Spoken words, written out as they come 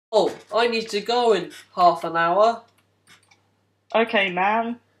I need to go in half an hour. Okay,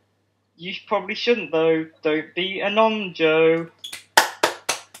 man. You probably shouldn't, though. Don't be a non-Joe.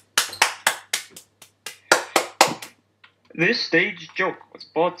 This stage joke was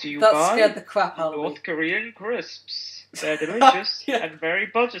brought to you That by scared the crap out of me. North Korean crisps. They're delicious Yeah. and very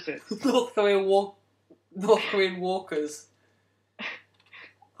budgeted. North Korean walkers.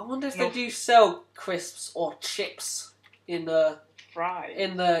 I wonder if they do sell crisps or chips in the Fries.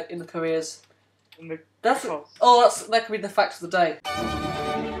 in the Koreas. That could be the fact of the day.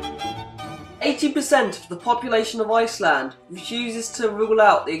 80% of the population of Iceland refuses to rule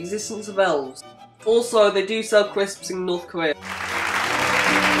out the existence of elves. Also, they do sell crisps in North Korea.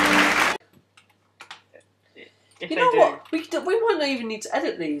 You know what? We might not even need to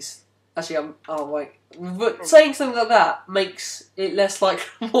edit these. Actually, wait. But saying something like that makes it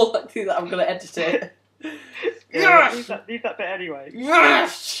more likely that I'm going to edit it. Yes! Leave that bit anyway.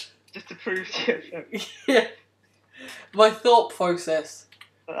 Yes! Just to prove to you. Yeah. My thought process.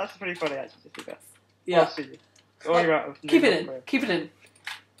 That's pretty funny, actually. Just do that. Yeah. I'll see you. You're out of Keep it in. Keep it in.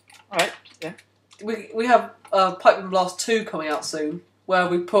 Alright, yeah. We have PipeBomb Blast 2 coming out soon, where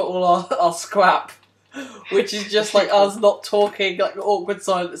we put all our scrap, which is just like us not talking, like awkward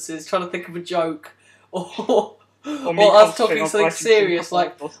silences, trying to think of a joke, or us talking something serious,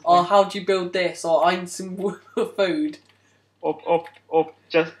 like, oh, how do you build this, or I need some food. Or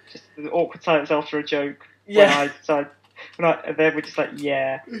just the awkward silence after a joke. Yeah. And then we're just like,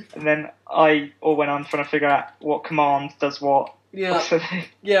 yeah. And then when I'm trying to figure out what command does what. Yeah.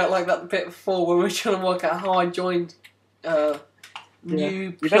 Yeah, like that bit before where we were trying to work out how I joined New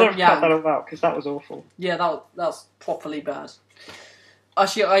You better cut that Pyongyang. all out, because that was awful. Yeah, that was properly bad.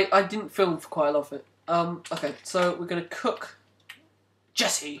 Actually, I didn't film for quite a lot of it. Okay, so we're gonna cook.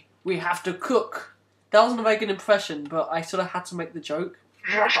 Jesse, we have to cook. That wasn't a very good impression, but I sort of had to make the joke.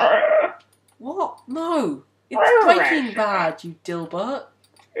 What? No! It's Breaking Bad, you Dilbert.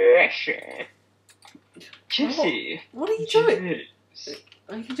 Jesse. What are you doing?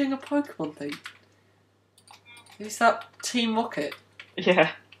 Are you doing a Pokemon thing? Is that Team Rocket?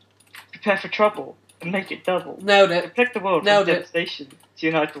 Yeah. Prepare for trouble and make it double. Nailed it. Protect the world Nailed from it. devastation. To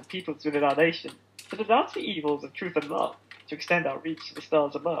unite all peoples within our nation. To denounce the evils of truth and love. To extend our reach to the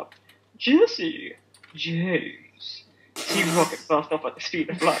stars above. Jesse. James. Team Rocket blast off at the speed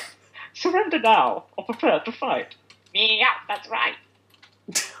of light. Surrender now, or prepare to fight. Yeah, that's right.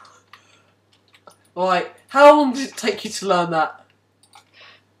 Right, how long did it take you to learn that?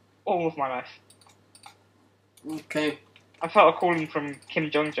 All of my life. Okay. I felt a calling from Kim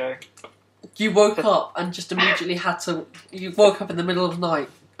Jong-jo. You woke up and just immediately had to... You woke up in the middle of the night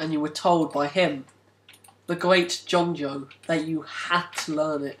and you were told by him, the great Jongjo, that you had to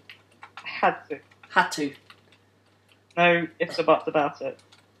learn it. I had to. Had to. No ifs or buts about it.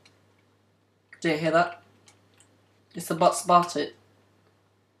 Did you hear that? It's the buts about it.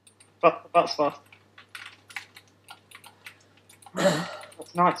 But the butt's fast.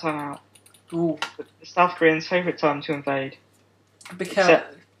 It's night time out. Ooh. The South Koreans' favourite time to invade. Be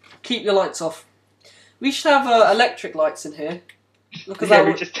careful. Keep your lights off. We should have electric lights in here. Because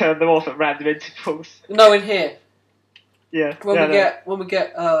we just turn them off at random intervals. No, in here. Yeah. When we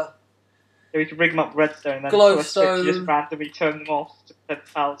get yeah, we can rig them up with redstone and then glowstone. just randomly turn them off to prevent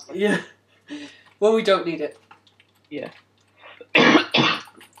fouls. Yeah. When we don't need it. Yeah.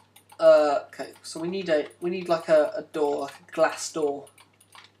 Okay, so we need like a door, like a glass door,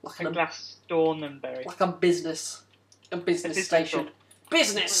 like a glass Stornenberry. like a business station.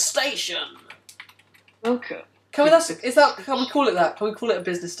 Business station. Welcome. Can we call it that? Can we call it a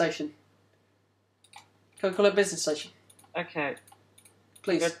business station? Can we call it a business station? Okay.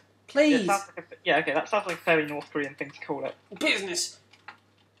 Please. Good. Please. Okay, that sounds like a very North Korean thing to call it. Business.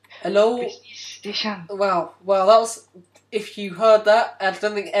 Hello. Business station. Wow, that was. If you heard that, I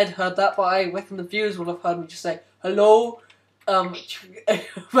don't think Ed heard that, but I reckon the viewers would have heard me just say, hello,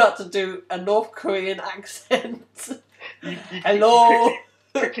 about to do a North Korean accent. Hello.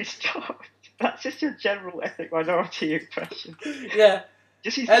 Quickly stop. That's just your general ethnic minority impression. Yeah.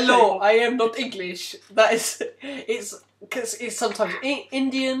 Hello, say, I am not English. That is, because it's sometimes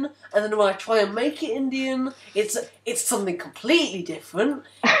Indian, and then when I try and make it Indian, it's something completely different.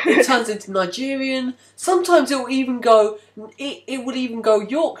 It turns into Nigerian. Sometimes it will even go. It would even go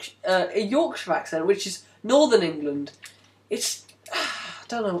a Yorkshire accent, which is Northern England. It's I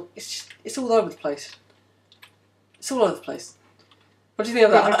don't know. It's all over the place. It's all over the place. What do you think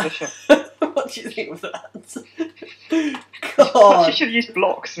of that? What do you think of that? God. You should have used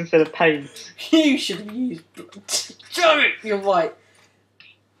blocks instead of paint. You should have used... You're right.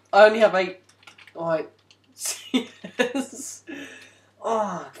 I only have 8... Alright.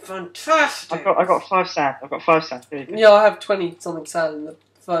 Oh, fantastic! I got 5 sand. I've got 5 sand. There you go. Yeah, I have 20 something sand in the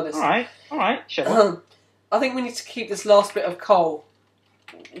furnace. All right. Sure. I think we need to keep this last bit of coal,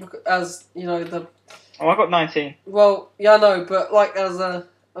 as you know the. Oh, I got 19. Well, yeah, I know, but like as a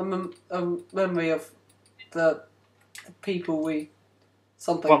memory of the people we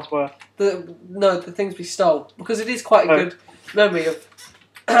something. Once were. The things we stole, because it is quite a good memory of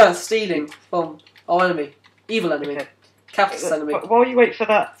stealing from our enemy, evil enemy, Okay. capitalist enemy. While you wait for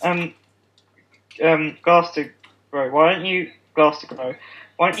that glass to grow, why don't you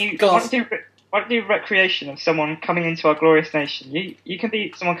do recreation of someone coming into our glorious nation? You can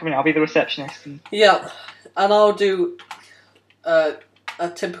be someone coming in. I'll be the receptionist. Yeah, and I'll do a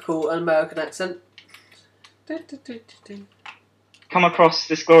typical American accent. Come across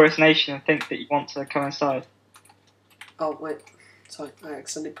this glorious nation and think that you want to come inside. Oh wait, sorry, I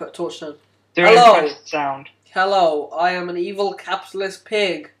accidentally put a torch down. Do an impressed sound. Hello, I am an evil capitalist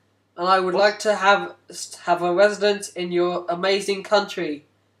pig, and I would like to have a residence in your amazing country,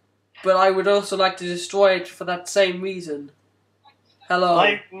 but I would also like to destroy it for that same reason. Hello.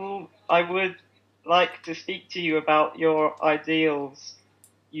 I would like to speak to you about your ideals,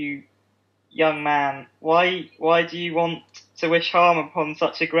 you young man. Why do you want to wish harm upon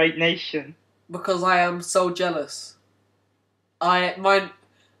such a great nation? Because I am so jealous.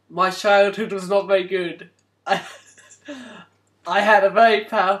 My childhood was not very good. I had a very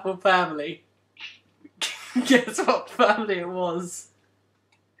powerful family. Guess what family it was?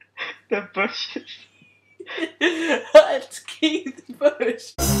 The Bushes. It's Keith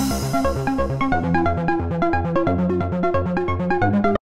Bush.